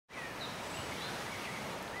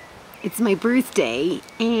It's my birthday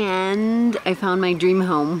and I found my dream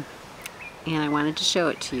home and I wanted to show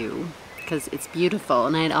it to you because it's beautiful,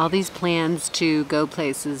 and I had all these plans to go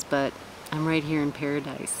places, but I'm right here in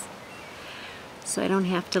paradise, so I don't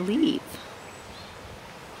have to leave.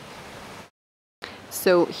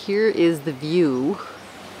 So here is the view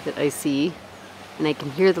that I see, and I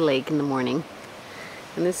can hear the lake in the morning.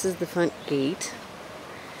 And this is the front gate.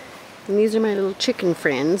 And these are my little chicken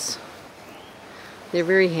friends. They're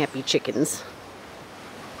very happy chickens.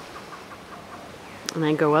 And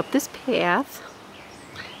I go up this path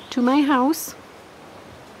to my house.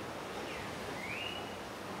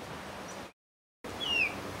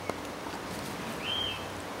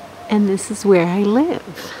 And this is where I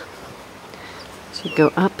live. So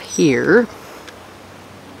go up here.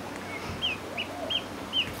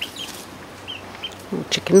 Little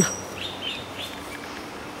chicken.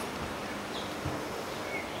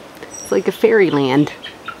 It's like a fairyland.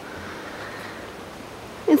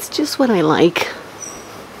 It's just what I like.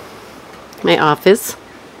 My office.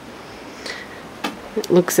 It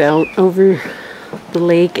looks out over the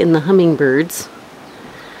lake and the hummingbirds.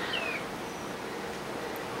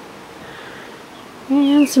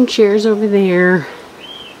 And some chairs over there.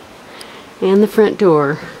 And the front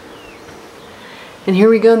door. And here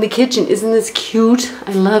we go in the kitchen. Isn't this cute?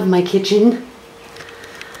 I love my kitchen.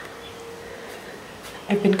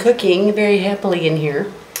 I've been cooking very happily in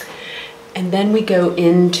here. And then we go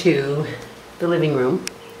into the living room.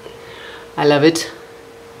 I love it.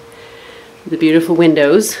 The beautiful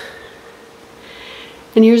windows.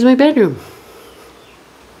 And here's my bedroom.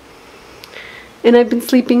 And I've been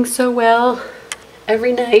sleeping so well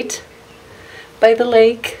every night by the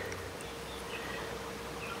lake.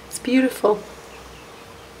 It's beautiful.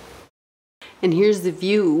 And here's the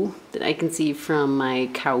view that I can see from my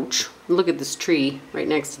couch. Look at this tree right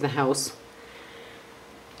next to the house.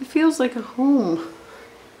 It feels like a home.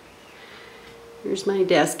 Here's my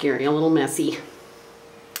desk area, a little messy.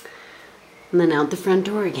 And then out the front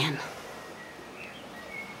door again.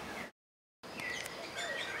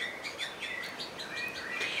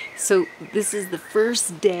 So this is the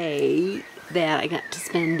first day that I got to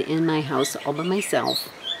spend in my house all by myself,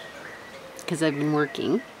 because I've been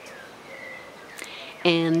working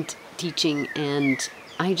and teaching, and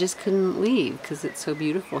I just couldn't leave because it's so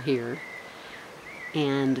beautiful here.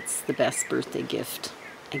 And it's the best birthday gift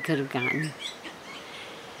I could have gotten.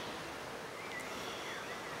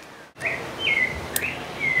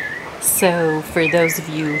 So for those of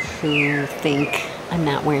you who think I'm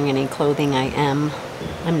not wearing any clothing, I am.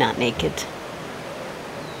 I'm not naked.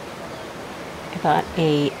 I bought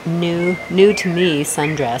a new to me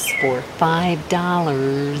sundress for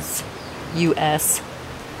 $5 US.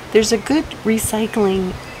 There's a good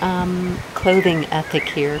recycling clothing ethic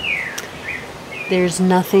here. There's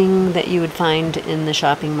nothing that you would find in the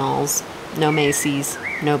shopping malls. No Macy's,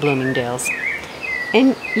 no Bloomingdale's.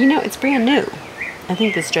 And you know, it's brand new. I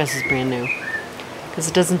think this dress is brand new, because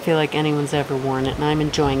it doesn't feel like anyone's ever worn it, and I'm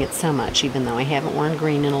enjoying it so much, even though I haven't worn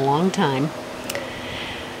green in a long time.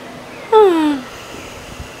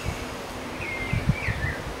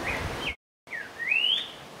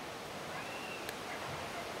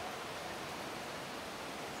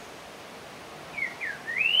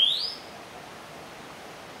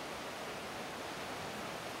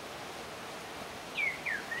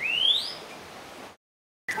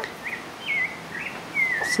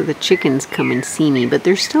 So the chickens come and see me, but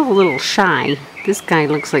they're still a little shy. This guy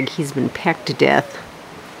looks like he's been pecked to death.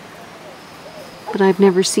 But I've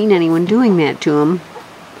never seen anyone doing that to him.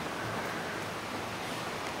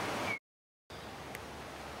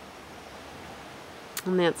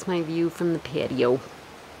 And that's my view from the patio.